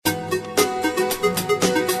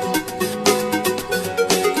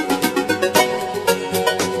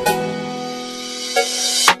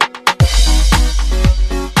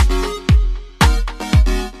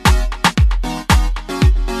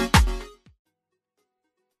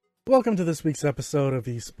Welcome to this week's episode of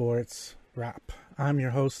Esports Wrap. I'm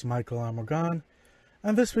your host, Michael Amargan,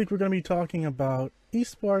 and this week we're going to be talking about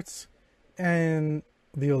esports and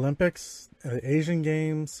the Olympics, the Asian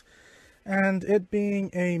Games, and it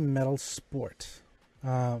being a medal sport.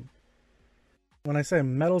 When I say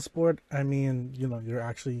medal sport, I mean, you're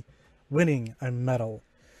actually winning a medal,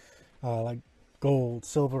 like gold,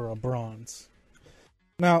 silver, or bronze.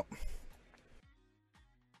 Now,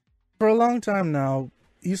 for a long time now,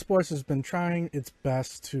 esports has been trying its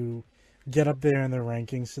best to get up there in the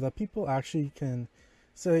rankings so that people actually can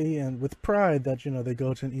say, and with pride, that they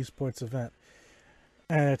go to an esports event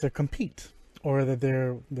and to compete, or that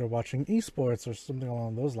they're watching esports or something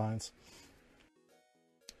along those lines.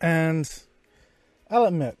 And I'll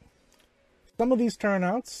admit, some of these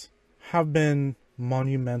turnouts have been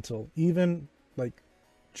monumental, even like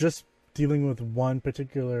just dealing with one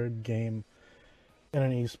particular game in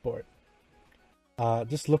an esport.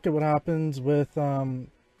 Just look at what happens with Overwatch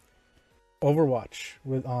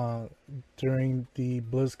during the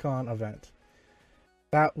BlizzCon event.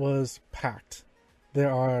 That was packed.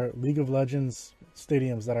 There are League of Legends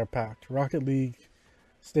stadiums that are packed, Rocket League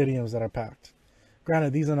stadiums that are packed.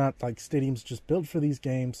 Granted, these are not like stadiums just built for these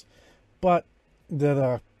games, but they're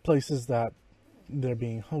the places that they're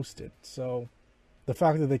being hosted. So the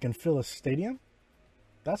fact that they can fill a stadium,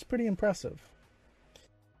 that's pretty impressive.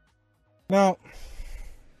 Now,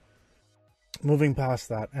 moving past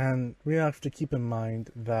that, and we have to keep in mind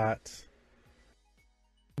that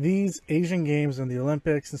these Asian Games and the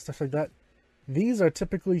Olympics and stuff like that, these are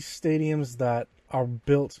typically stadiums that are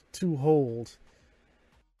built to hold,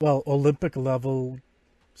 Olympic level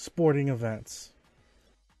sporting events.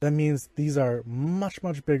 That means these are much,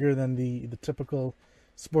 much bigger than the typical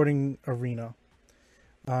sporting arena.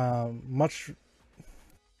 To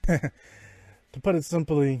put it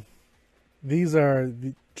simply, these are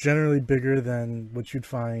generally bigger than what you'd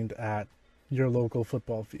find at your local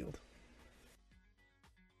football field.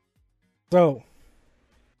 So,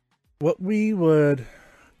 what we would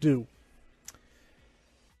do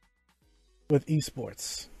with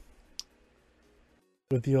esports,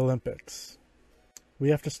 with the Olympics, we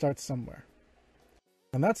have to start somewhere.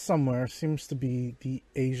 And that somewhere seems to be the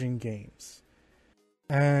Asian Games.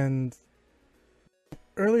 And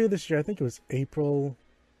earlier this year, I think it was April,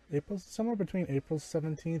 somewhere between April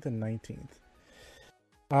 17th and 19th.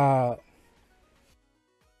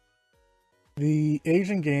 The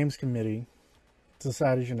Asian Games Committee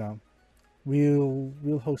decided,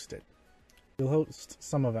 we'll host it. We'll host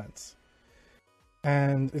some events.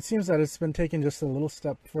 And it seems that it's been taken just a little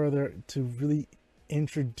step further to really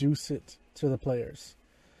introduce it to the players.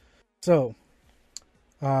 So,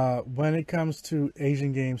 when it comes to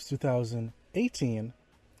Asian Games 2018,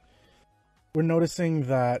 we're noticing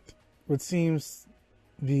that what seems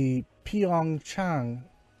the Pyeongchang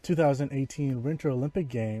 2018 Winter Olympic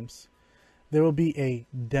Games, there will be a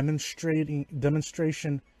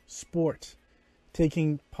demonstration sport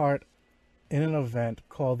taking part in an event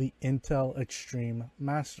called the Intel Extreme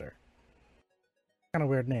Master. Kind of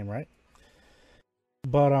weird name, right?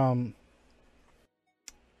 But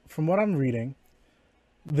from what I'm reading,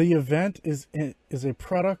 the event is a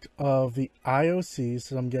product of the IOC,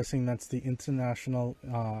 so I'm guessing that's the International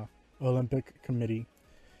Olympic Committee.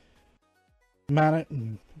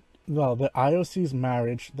 The IOC's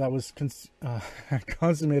marriage that was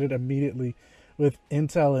consummated immediately with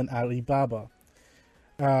Intel and Alibaba.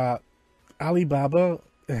 Alibaba,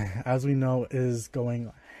 as we know, is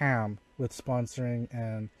going ham with sponsoring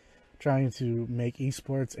and trying to make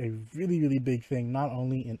esports a really, really big thing, not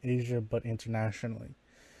only in Asia, but internationally.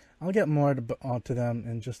 I'll get more to them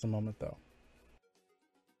in just a moment, though.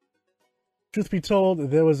 Truth be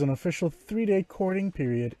told, there was an official 3-day courting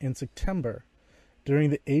period in September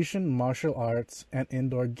during the Asian Martial Arts and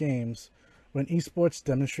Indoor Games when esports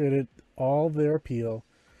demonstrated all their appeal,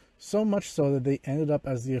 so much so that they ended up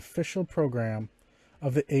as the official program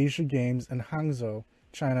of the Asia Games in Hangzhou,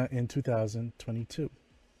 China in 2022.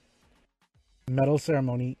 Medal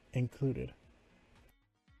ceremony included.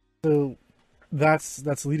 So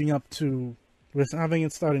that's leading up to we're having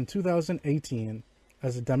it start in 2018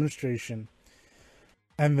 as a demonstration,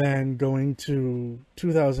 and then going to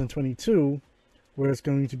 2022 where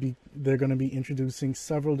they're going to be introducing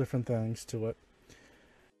several different things to it,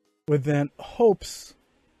 with then hopes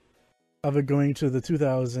of it going to the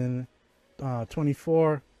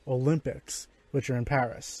 2024 Olympics, which are in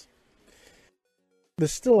Paris.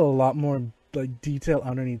 There's still a lot more detail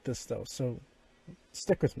underneath this though, so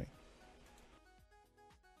stick with me.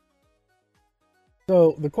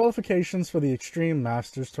 So, the qualifications for the Extreme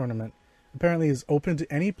Masters tournament apparently is open to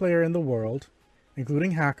any player in the world,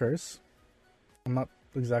 including hackers. I'm not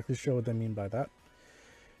exactly sure what they mean by that.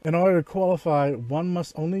 In order to qualify, one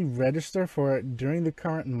must only register for it during the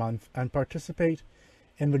current month and participate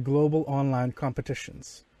in the global online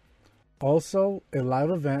competitions. Also, a live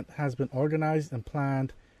event has been organized and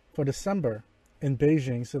planned for December in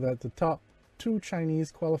Beijing so that the top 2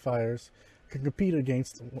 Chinese qualifiers can compete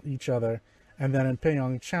against each other, and then in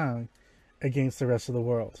Pyeongchang against the rest of the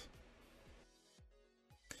world.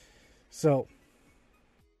 So,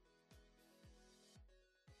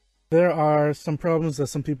 there are some problems that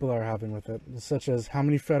some people are having with it, such as how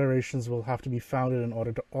many federations will have to be founded in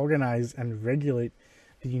order to organize and regulate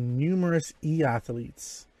the numerous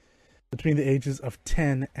e-athletes between the ages of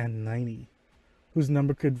 10 and 90, whose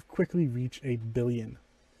number could quickly reach 8 billion.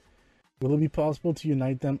 Will it be possible to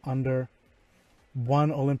unite them under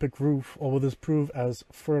one Olympic roof, or will this prove as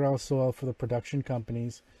fertile soil for the production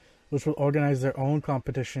companies, which will organize their own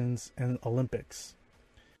competitions and Olympics?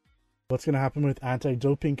 What's going to happen with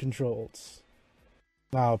anti-doping controls?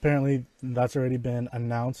 Now, apparently, that's already been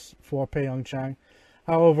announced for Pyeongchang.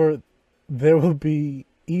 However, there will be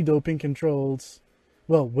e-doping controls.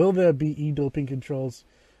 Well, will there be e-doping controls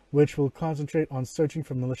which will concentrate on searching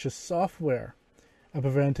for malicious software and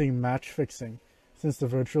preventing match fixing, since the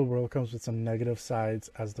virtual world comes with some negative sides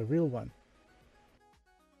as the real one?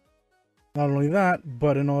 Not only that,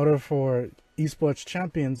 but in order for esports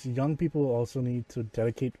champions, young people will also need to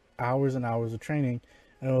dedicate hours and hours of training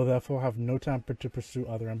and will therefore have no time to pursue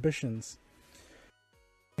other ambitions.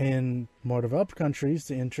 In more developed countries,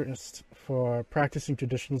 the interest for practicing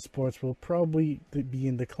traditional sports will probably be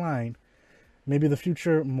in decline. Maybe in the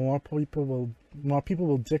future, more people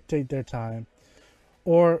will dictate their time,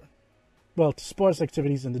 or, well, to sports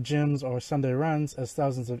activities in the gyms or Sunday runs, as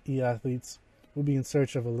thousands of e-athletes will be in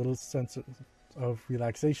search of a little sense of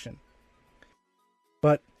relaxation.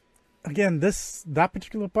 But again, that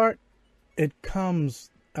particular part, it comes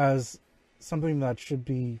as something that should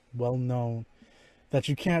be well known, that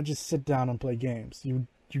you can't just sit down and play games. You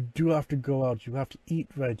do have to go out, you have to eat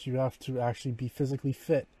right, you have to actually be physically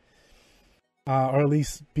fit, or at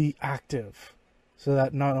least be active, so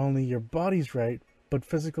that not only your body's right, but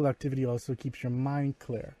physical activity also keeps your mind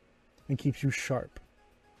clear and keeps you sharp,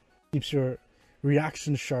 keeps your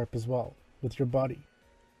reaction sharp as well with your body.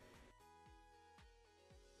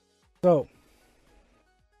 So,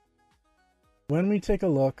 when we take a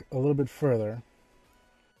look a little bit further,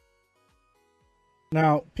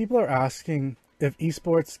 now people are asking if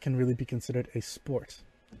esports can really be considered a sport,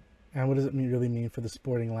 and what does it really mean for the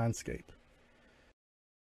sporting landscape?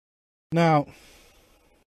 Now,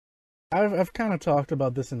 I've kind of talked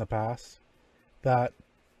about this in the past, that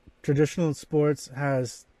traditional sports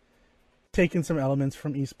has taken some elements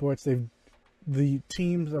from esports. The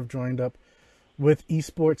teams have joined up with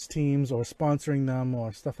esports teams or sponsoring them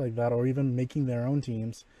or stuff like that, or even making their own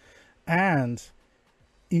teams. And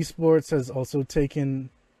esports has also taken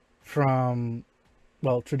from,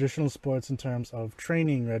 well, traditional sports in terms of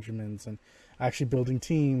training regimens and actually building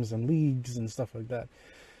teams and leagues and stuff like that.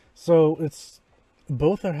 So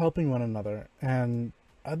both are helping one another. And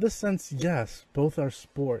in this sense, yes, both are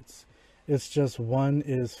sports. It's just one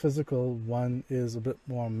is physical, one is a bit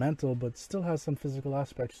more mental, but still has some physical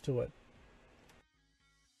aspects to it.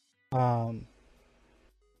 Well,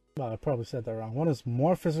 I probably said that wrong. One is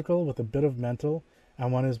more physical with a bit of mental,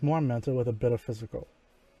 and one is more mental with a bit of physical.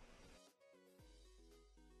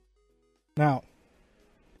 Now,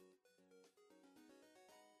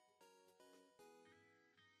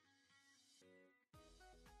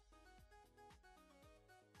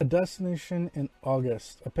 a destination in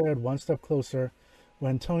August appeared one step closer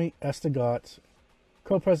when Tony Estigot,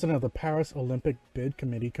 co-president of the Paris Olympic Bid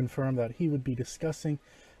Committee, confirmed that he would be discussing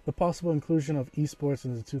the possible inclusion of esports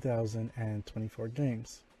in the 2024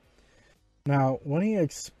 Games. Now, when he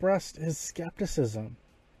expressed his skepticism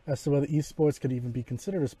as to whether esports could even be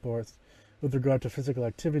considered a sport with regard to physical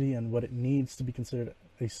activity and what it needs to be considered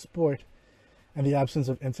a sport, and the absence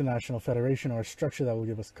of international federation or a structure that will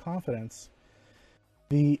give us confidence,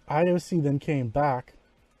 the IOC then came back,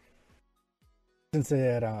 since they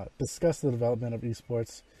had discussed the development of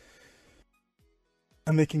esports,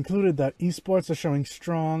 and they concluded that esports are showing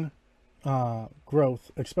strong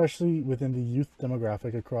growth, especially within the youth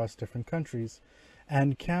demographic across different countries,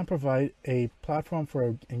 and can provide a platform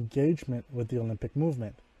for engagement with the Olympic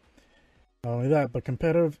movement. Not only that, but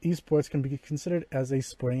competitive esports can be considered as a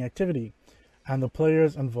sporting activity, and the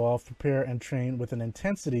players involved prepare and train with an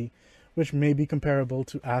intensity which may be comparable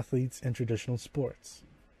to athletes in traditional sports.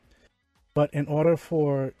 But in order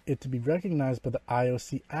for it to be recognized by the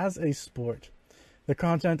IOC as a sport, the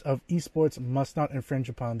content of esports must not infringe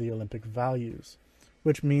upon the Olympic values.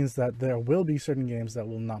 which means that there will be certain games that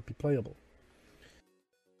will not be playable.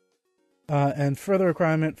 And further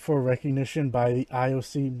requirement for recognition by the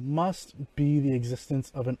IOC must be the existence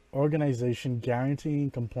of an organization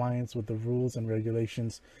guaranteeing compliance with the rules and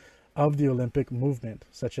regulations of the Olympic movement,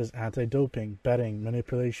 such as anti-doping, betting,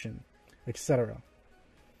 manipulation, etc.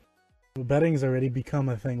 Betting has already become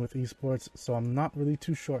a thing with esports, so I'm not really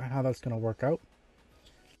too sure how that's going to work out.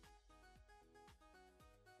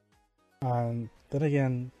 Then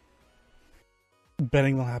again,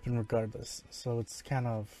 betting will happen regardless, so it's kind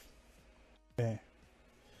of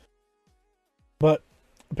But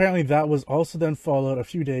apparently that was also then followed a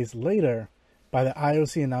few days later by the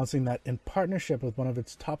IOC announcing that in partnership with one of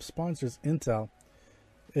its top sponsors, Intel,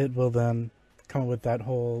 it will then come up with that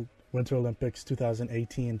whole Winter Olympics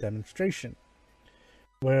 2018 demonstration,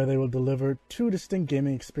 where they will deliver 2 distinct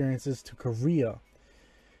gaming experiences to Korea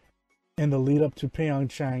in the lead up to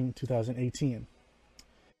Pyeongchang 2018.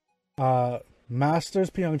 Masters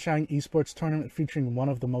Pyeongchang Esports Tournament featuring one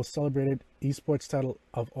of the most celebrated esports title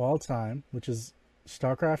of all time, which is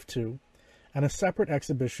StarCraft 2, and a separate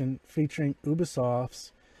exhibition featuring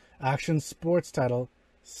Ubisoft's action sports title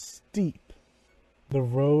Steep, The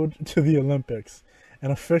Road to the Olympics,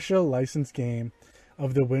 an official licensed game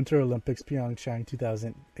of the Winter Olympics Pyeongchang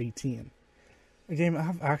 2018. A game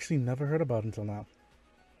I've actually never heard about until now.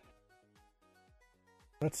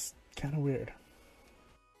 That's kind of weird.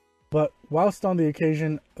 But whilst on the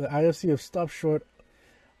occasion, the IOC have stopped short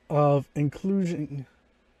of including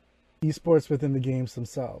esports within the games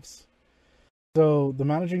themselves. So the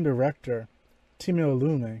managing director, Timo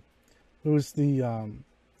Lume, who's the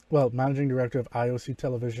managing director of IOC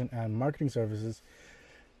Television and Marketing Services,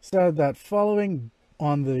 said that following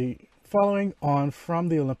on from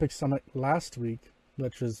the Olympic Summit last week,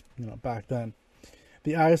 which was back then,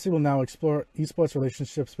 the IOC will now explore esports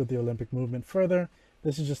relationships with the Olympic movement further.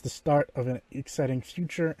 This is just the start of an exciting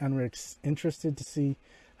future, and we're interested to see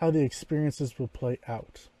how the experiences will play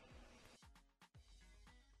out.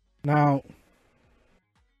 Now,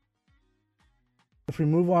 if we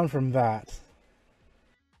move on from that,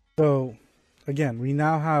 so again, we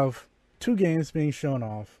now have 2 games being shown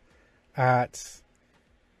off at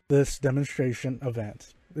this demonstration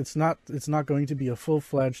event. It's not going to be a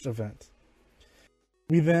full-fledged event.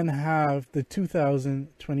 We then have the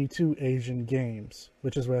 2022 Asian Games,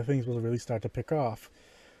 which is where things will really start to pick off.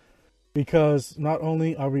 Because not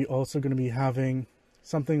only are we also going to be having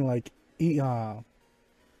something like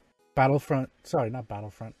Battlefront. Sorry, not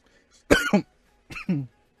Battlefront. Sorry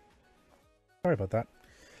about that.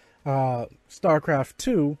 StarCraft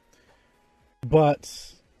 2.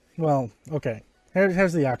 But, well, okay.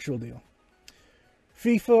 Here's the actual deal.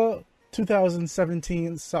 FIFA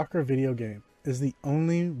 2017 soccer video game is the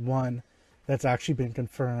only one that's actually been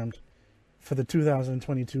confirmed for the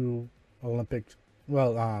 2022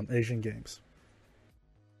 Asian Games.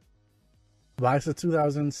 Why is the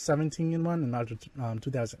 2017 one and not the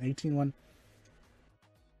 2018 one?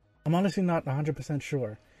 I'm honestly not 100%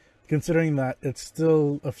 sure, considering that it's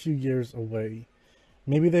still a few years away.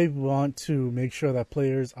 Maybe they want to make sure that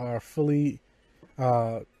players are fully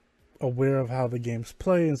aware of how the games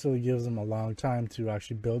play, and so it gives them a long time to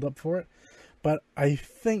actually build up for it. But I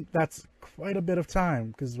think that's quite a bit of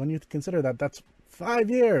time, because when you consider that that's 5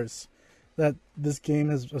 years that this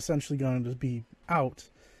game is essentially going to be out,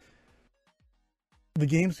 the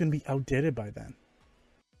game's going to be outdated by then.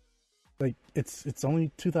 Like, it's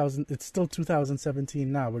only 2000, it's still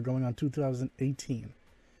 2017 now, we're going on 2018.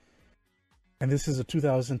 And this is a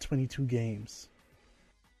 2022 games.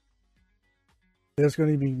 There's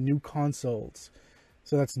going to be new consoles,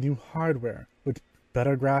 so that's new hardware with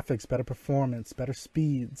better graphics, better performance, better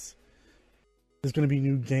speeds. There's going to be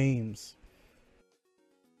new games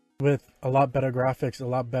with a lot better graphics, a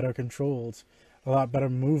lot better controls, a lot better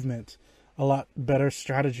movement, a lot better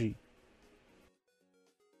strategy.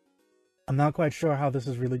 I'm not quite sure how this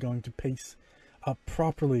is really going to pace up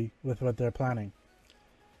properly with what they're planning.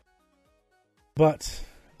 But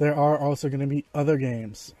there are also going to be other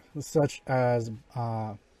games, such as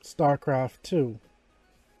StarCraft 2.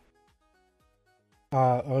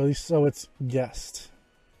 Or at least so it's guessed,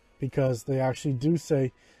 because they actually do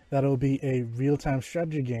say that it'll be a real-time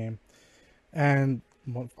strategy game. And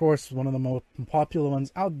of course, one of the most popular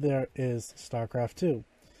ones out there is StarCraft 2.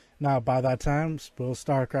 Now, by that time, will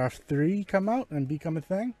StarCraft 3 come out and become a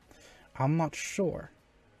thing? I'm not sure.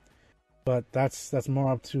 But that's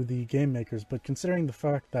more up to the game makers. But considering the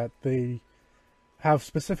fact that they have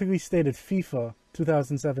specifically stated FIFA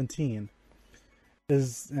 2017,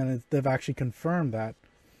 they've actually confirmed that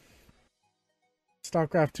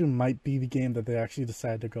StarCraft 2 might be the game that they actually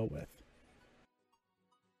decide to go with.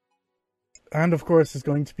 And of course, it's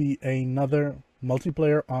going to be another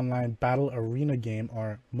multiplayer online battle arena game,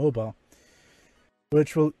 or MOBA,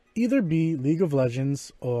 which will either be League of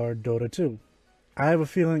Legends or Dota 2. I have a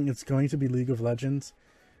feeling it's going to be League of Legends,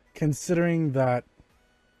 considering that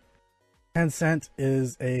Tencent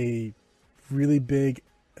is a really big,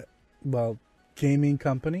 well, gaming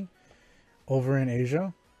company over in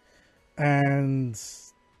Asia, and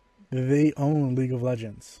they own League of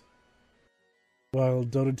Legends. Well,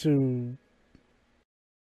 Dota 2,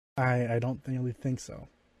 I don't really think so.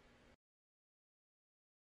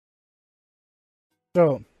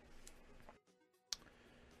 So,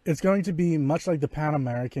 it's going to be much like the Pan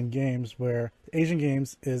American Games, where Asian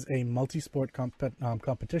Games is a multi-sport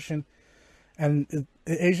competition, and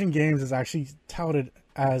the Asian Games is actually touted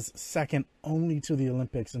as second only to the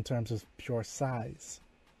Olympics in terms of pure size.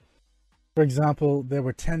 For example, there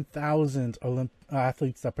were 10,000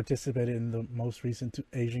 athletes that participated in the most recent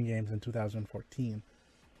Asian Games in 2014.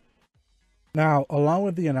 Now, along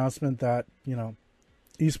with the announcement that,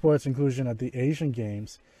 esports inclusion at the Asian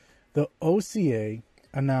Games, the OCA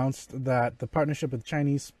announced that the partnership with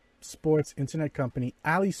Chinese sports internet company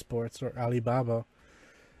AliSports, or Alibaba,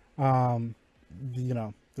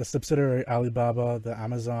 the subsidiary Alibaba, the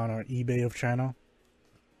Amazon or eBay of China,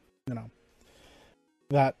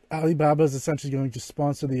 that Alibaba is essentially going to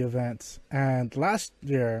sponsor the event. And last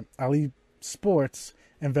year, AliSports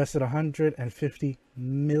invested $150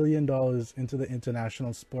 million into the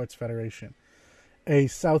International Sports Federation, a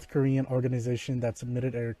South Korean organization that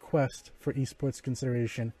submitted a request for esports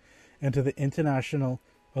consideration into the International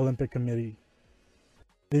Olympic Committee.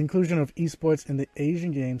 The inclusion of esports in the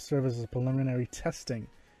Asian Games serves as a preliminary testing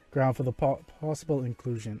ground for the possible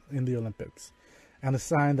inclusion in the Olympics, and a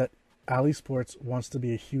sign that AliSports wants to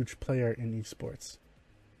be a huge player in esports.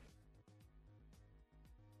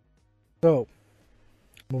 So,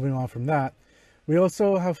 moving on from that, we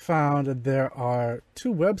also have found that there are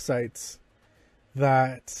two websites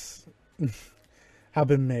that have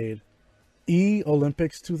been made: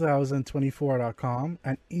 eolympics2024.com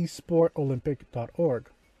and esportolympic.org.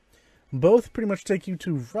 Both pretty much take you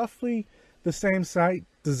to roughly the same site,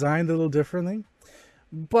 designed a little differently,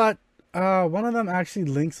 but one of them actually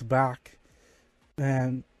links back,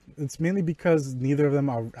 and it's mainly because neither of them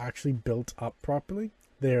are actually built up properly.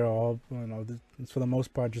 They're all, it's for the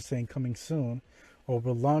most part just saying coming soon or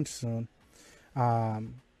will launch soon.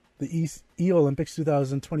 The eOlympics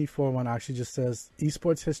 2024 one actually just says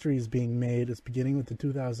esports history is being made. It's beginning with the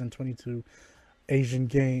 2022 Asian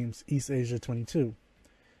Games, East Asia 22.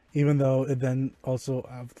 Even though it then also,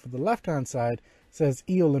 for the left-hand side, says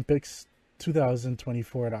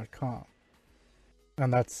eolympics2024.com.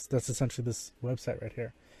 And that's essentially this website right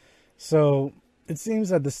here. So it seems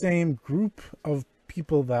that the same group of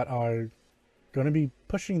people that are going to be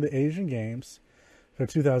pushing the Asian Games for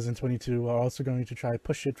 2022 are also going to try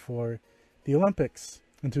push it for the Olympics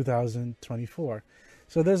in 2024.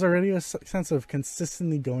 So there's already a sense of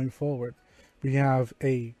consistently going forward. We have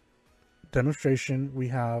a demonstration, we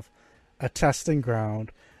have a testing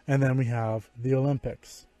ground, and then we have the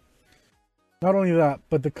Olympics. Not only that,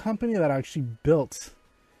 but the company that actually built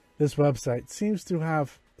this website seems to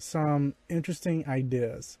have some interesting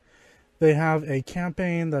ideas. They have a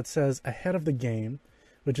campaign that says ahead of the game,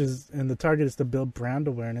 and the target is to build brand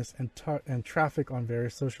awareness and traffic on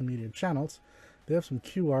various social media channels. They have some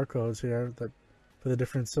QR codes here for the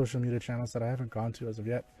different social media channels that I haven't gone to as of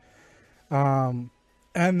yet.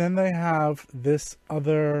 And then they have this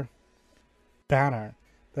other banner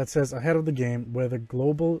that says ahead of the game, where the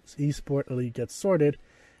global esport elite gets sorted,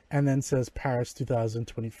 and then says Paris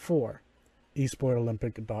 2024,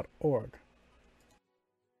 esportolympic.org.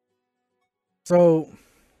 So,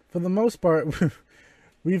 for the most part,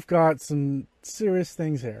 we've got some serious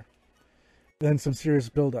things here, then some serious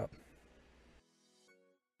build-up.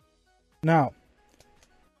 Now,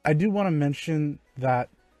 I do want to mention that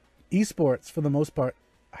esports, for the most part,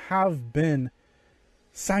 have been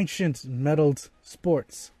sanctioned medaled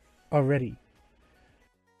sports already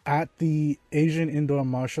at the Asian Indoor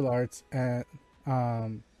Martial Arts and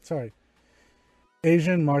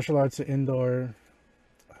Asian Martial Arts Indoor.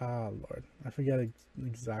 Lord, I forget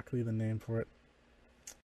exactly the name for it,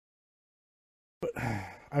 but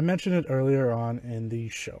I mentioned it earlier on in the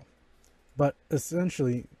show. But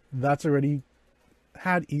essentially, that's already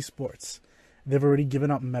had esports. They've already given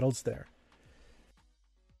up medals there.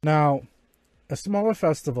 Now, a smaller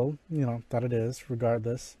festival, that it is,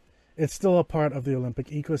 regardless, it's still a part of the Olympic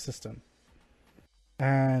ecosystem.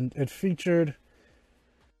 And it featured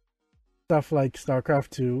stuff like StarCraft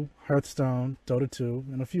 2, Hearthstone, Dota 2,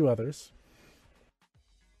 and a few others.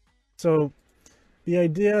 So, the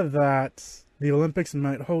idea that the Olympics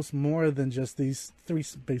might host more than just these three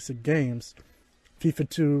basic games, FIFA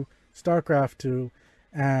 2, StarCraft 2,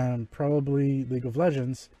 and probably League of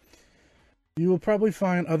Legends, you will probably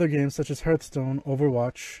find other games such as Hearthstone,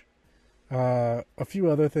 Overwatch, a few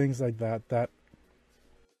other things like that that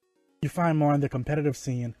you find more in the competitive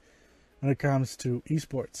scene when it comes to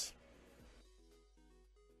esports.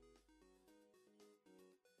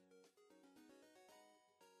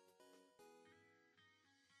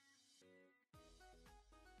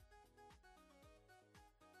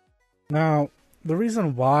 Now, the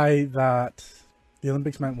reason why that the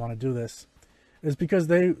Olympics might want to do this is because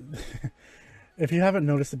they, if you haven't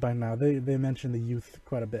noticed it by now, they mention the youth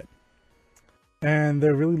quite a bit. And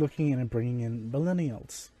they're really looking at bringing in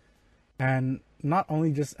millennials. And not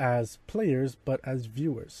only just as players, but as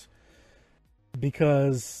viewers.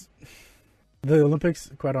 Because the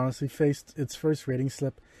Olympics, quite honestly, faced its first rating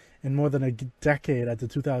slip in more than a decade at the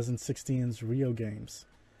 2016's Rio Games.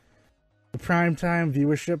 The primetime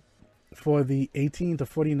viewership for the 18 to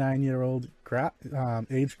 49-year-old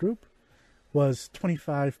age group was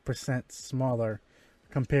 25% smaller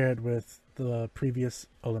compared with the previous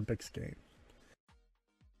Olympics game,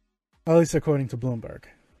 at least according to Bloomberg.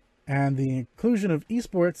 And the inclusion of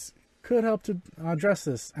esports could help to address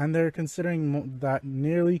this, and they're considering that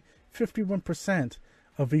nearly 51%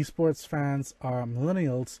 of esports fans are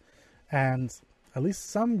millennials, and at least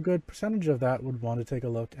some good percentage of that would want to take a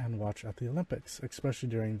look and watch at the Olympics, especially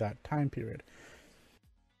during that time period.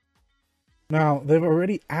 Now, they've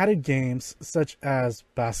already added games such as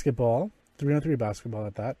basketball, 3-on-3 basketball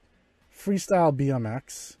at that, freestyle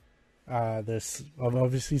BMX, there's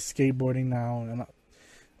obviously skateboarding now, and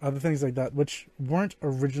other things like that, which weren't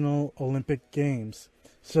original Olympic games.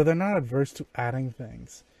 So they're not adverse to adding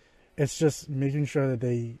things. It's just making sure that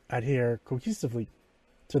they adhere cohesively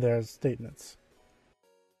to their statements.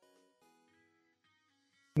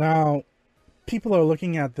 Now, people are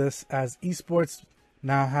looking at this as esports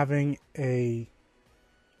now having a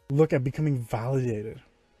look at becoming validated.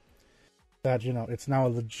 That, it's now a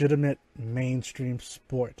legitimate mainstream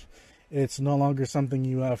sport. It's no longer something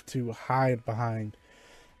you have to hide behind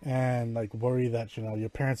and worry that, your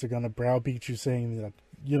parents are going to browbeat you saying that,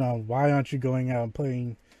 why aren't you going out and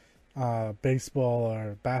playing baseball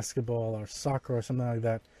or basketball or soccer or something like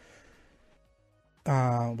that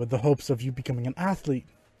with the hopes of you becoming an athlete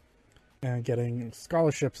and getting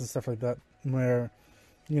scholarships and stuff like that, where,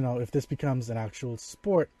 if this becomes an actual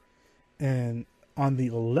sport and on the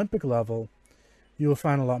Olympic level, you will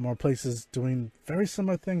find a lot more places doing very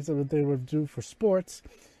similar things that they would do for sports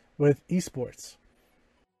with esports.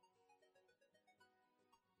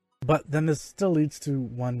 But then this still leads to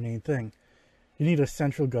one main thing. You need a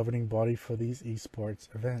central governing body for these esports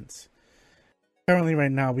events. Currently,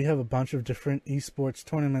 right now, we have a bunch of different esports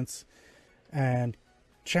tournaments and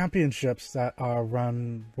championships that are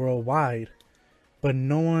run worldwide, but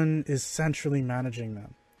no one is centrally managing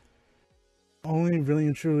them. Only really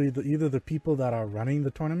and truly either the people that are running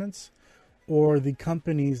the tournaments or the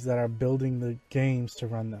companies that are building the games to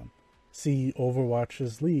run them. See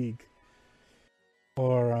Overwatch's League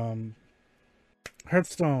or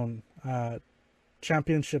Hearthstone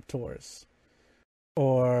championship tours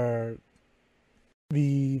or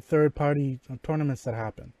the third-party tournaments that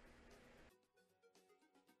happen.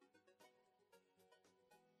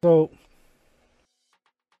 So,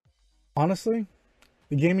 honestly,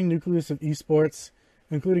 the gaming nucleus of esports,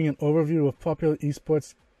 including an overview of popular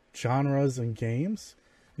esports genres and games,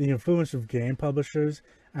 the influence of game publishers,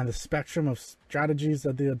 and the spectrum of strategies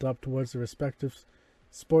that they adopt towards the respective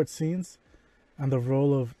sports scenes, and the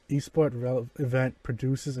role of esport event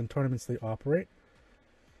producers and tournaments they operate.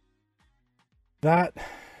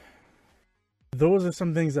 Those are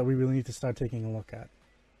some things that we really need to start taking a look at.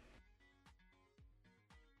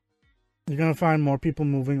 You're going to find more people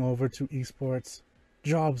moving over to esports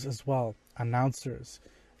jobs as well. Announcers,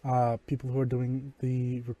 people who are doing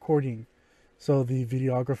the recording, so the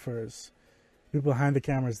videographers, people behind the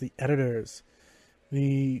cameras, the editors,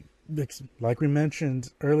 like we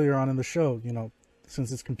mentioned earlier on in the show,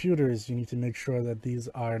 since it's computers, you need to make sure that these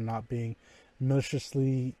are not being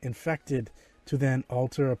maliciously infected to then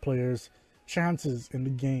alter a player's chances in the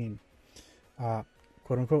game, quote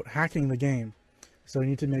unquote, hacking the game. So you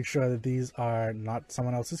need to make sure that these are not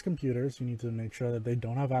someone else's computers. You need to make sure that they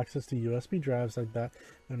don't have access to USB drives like that.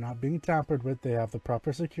 They're not being tampered with. They have the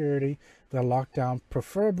proper security. They're locked down,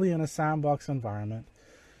 preferably in a sandbox environment.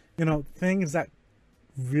 Things that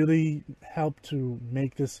really help to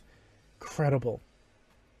make this credible.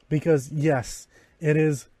 Because yes, it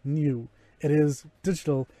is new. It is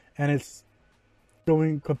digital, and it's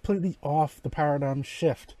going completely off the paradigm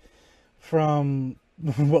shift from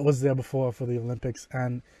what was there before for the Olympics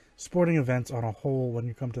and sporting events on a whole when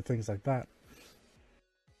you come to things like that.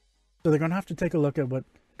 So they're going to have to take a look at what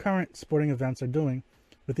current sporting events are doing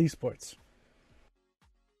with esports.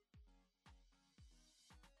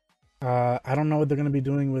 I don't know what they're going to be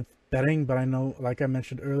doing with betting, but I know, like I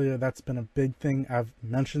mentioned earlier, that's been a big thing. I've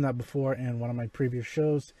mentioned that before in one of my previous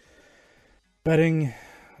shows. Betting,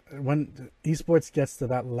 when esports gets to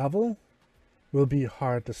that level, will be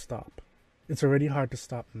hard to stop. It's already hard to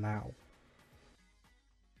stop now.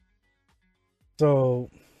 So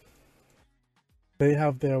they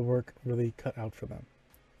have their work really cut out for them.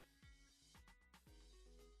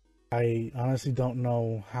 I honestly don't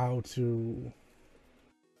know how to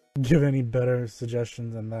give any better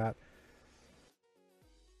suggestions than that.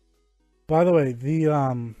 By the way,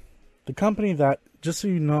 the company that, just so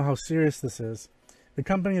you know how serious this is, the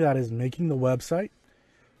company that is making the website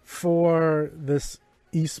for this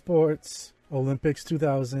esports Olympics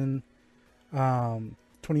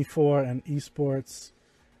 2024 and esports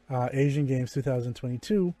Asian Games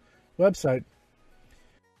 2022 website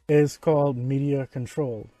is called Media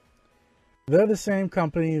Control. They're the same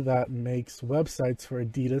company that makes websites for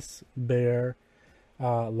Adidas, Bayer,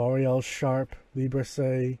 L'Oreal, Sharp,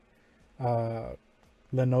 Libresse, Lenovo,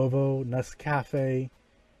 Nescafe,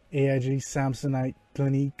 AIG, Samsonite,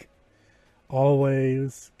 Clinique,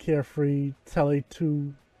 Always, Carefree,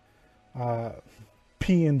 Tele2,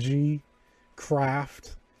 P&G,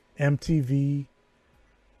 Kraft, MTV,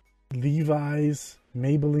 Levi's,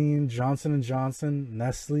 Maybelline, Johnson & Johnson,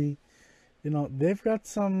 Nestle. You know, they've got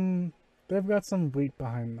some weight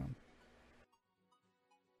behind them.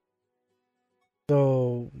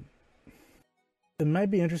 So it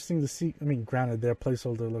might be interesting to see. I mean, granted, their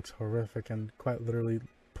placeholder looks horrific and quite literally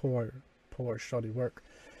poor, shoddy work.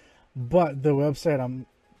 But the website, I'm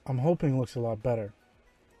hoping, looks a lot better.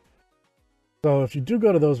 So if you do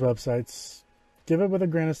go to those websites, give it with a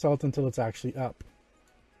grain of salt until it's actually up.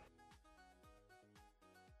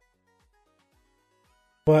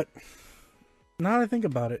 But now that I think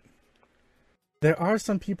about it, there are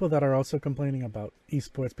some people that are also complaining about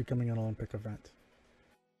esports becoming an Olympic event.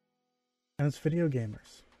 And it's video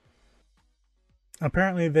gamers.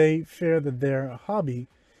 Apparently they fear that their hobby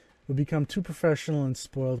will become too professional and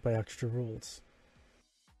spoiled by extra rules.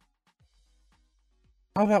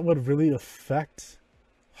 How that would really affect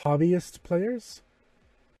hobbyist players,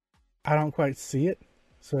 I don't quite see it,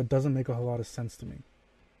 so it doesn't make a whole lot of sense to me.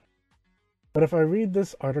 But if I read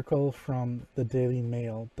this article from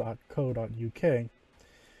thedailymail.co.uk,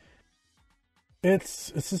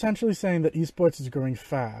 it's essentially saying that esports is growing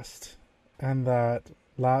fast, and that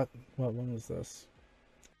when was this?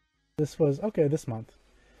 This was this month.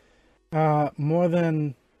 More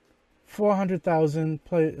than 400,000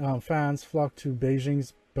 fans flocked to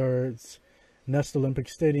Beijing's Birds Nest Olympic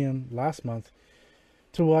Stadium last month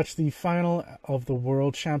to watch the final of the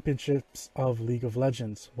World Championships of League of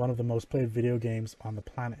Legends, one of the most played video games on the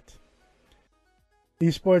planet.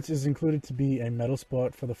 Esports is included to be a medal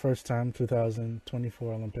sport for the first time in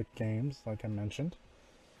 2024 Olympic Games, like I mentioned.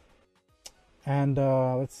 And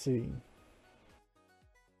let's see.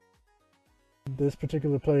 This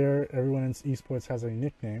particular player, everyone in esports has a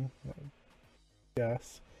nickname.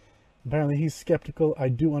 Yes. Apparently he's skeptical. I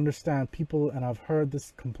do understand people, and I've heard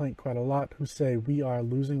this complaint quite a lot, who say we are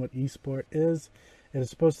losing what esport is. It is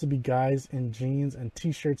supposed to be guys in jeans and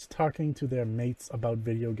t-shirts talking to their mates about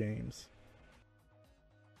video games.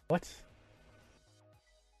 What?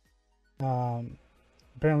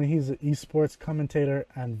 Apparently he's an esports commentator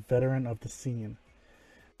and veteran of the scene.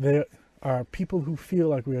 There are people who feel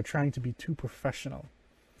like we are trying to be too professional.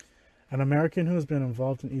 An American who has been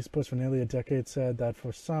involved in esports for nearly a decade said that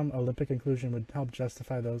for some, Olympic inclusion would help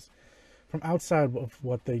justify those from outside of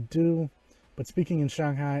what they do. But speaking in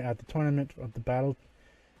Shanghai at the tournament of the battle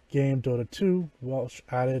game Dota 2, Walsh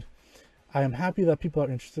added, I am happy that people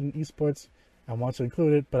are interested in esports and want to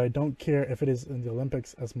include it, but I don't care if it is in the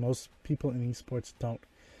Olympics, as most people in esports don't.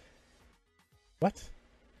 What?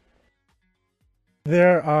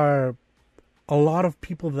 There are a lot of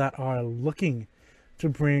people that are looking to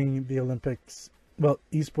bring the Olympics,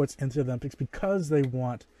 esports into the Olympics because they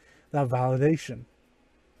want that validation.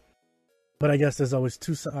 But I guess there's always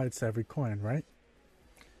two sides to every coin, right?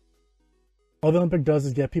 All the Olympic does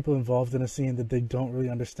is get people involved in a scene that they don't really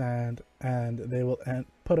understand, and they will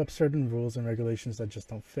put up certain rules and regulations that just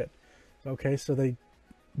don't fit. Okay, so they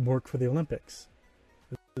work for the Olympics.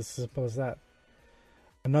 It's as simple as that.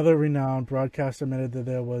 Another renowned broadcaster admitted that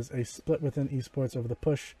there was a split within esports over the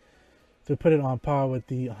push to put it on par with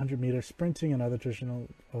the 100-meter sprinting and other traditional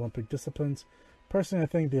Olympic disciplines. Personally, I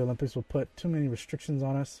think the Olympics will put too many restrictions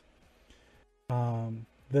on us.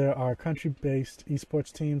 There are country-based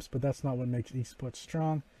esports teams, but that's not what makes esports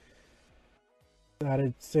strong. That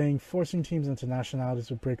is saying forcing teams into nationalities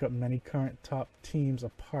would break up many current top teams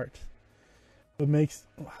apart.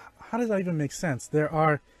 How does that even make sense? There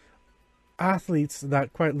are athletes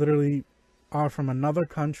that quite literally are from another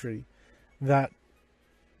country that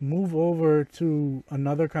move over to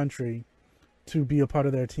another country to be a part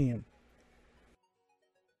of their team.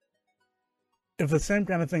 If the same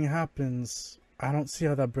kind of thing happens, I don't see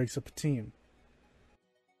how that breaks up a team.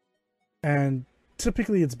 And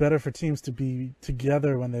typically it's better for teams to be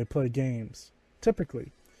together when they play games.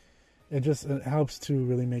 Typically. It helps to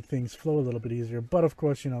really make things flow a little bit easier. But of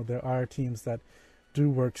course, there are teams that do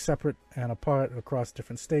work separate and apart across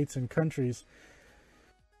different states and countries.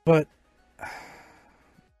 But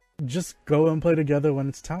just go and play together when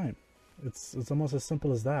it's time. It's almost as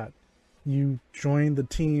simple as that. You join the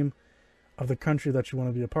team of the country that you want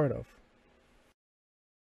to be a part of.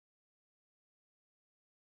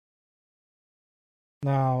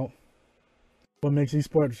 Now, what makes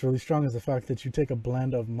esports really strong is the fact that you take a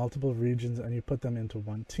blend of multiple regions and you put them into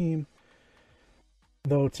one team.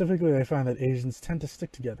 Though typically I find that Asians tend to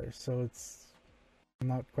stick together, so I'm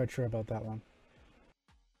not quite sure about that one.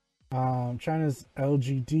 China's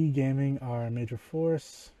LGD Gaming are a major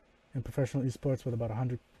force in professional esports with about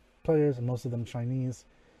 100 players, and most of them Chinese.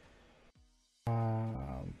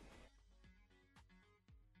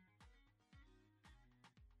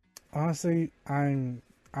 Honestly, I'm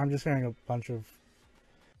just hearing a bunch of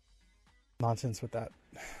nonsense with that.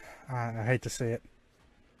 I hate to say it.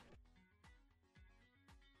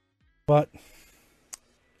 But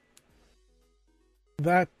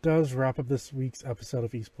that does wrap up this week's episode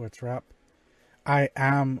of Esports Wrap. I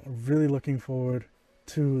am really looking forward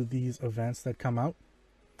to these events that come out.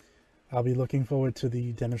 I'll be looking forward to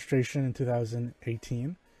the demonstration in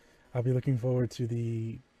 2018. I'll be looking forward to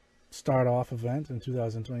the start off event in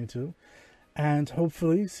 2022. And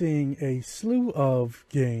hopefully seeing a slew of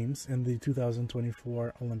games in the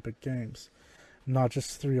 2024 Olympic Games. Not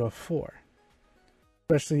just 3 or 4.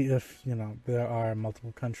 Especially if, there are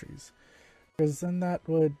multiple countries. Because then that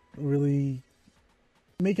would really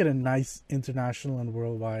make it a nice international and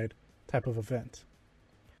worldwide type of event.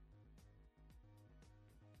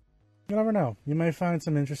 You never know. You may find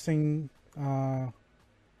some interesting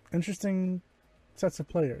sets of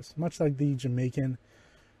players, much like the Jamaican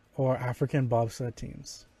or African bobsled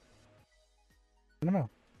teams. I don't know.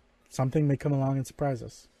 Something may come along and surprise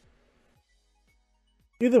us.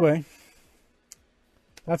 Either way,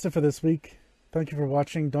 that's it for this week. Thank you for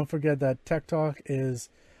watching. Don't forget that Tech Talk is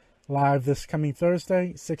live this coming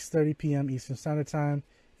Thursday, 6:30 p.m. Eastern Standard Time.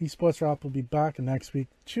 Esports Wrap will be back next week,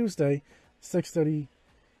 Tuesday, 6:30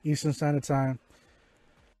 Eastern Standard Time.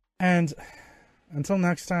 And until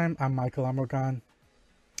next time, I'm Michael Amorgan.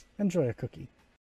 Enjoy a cookie.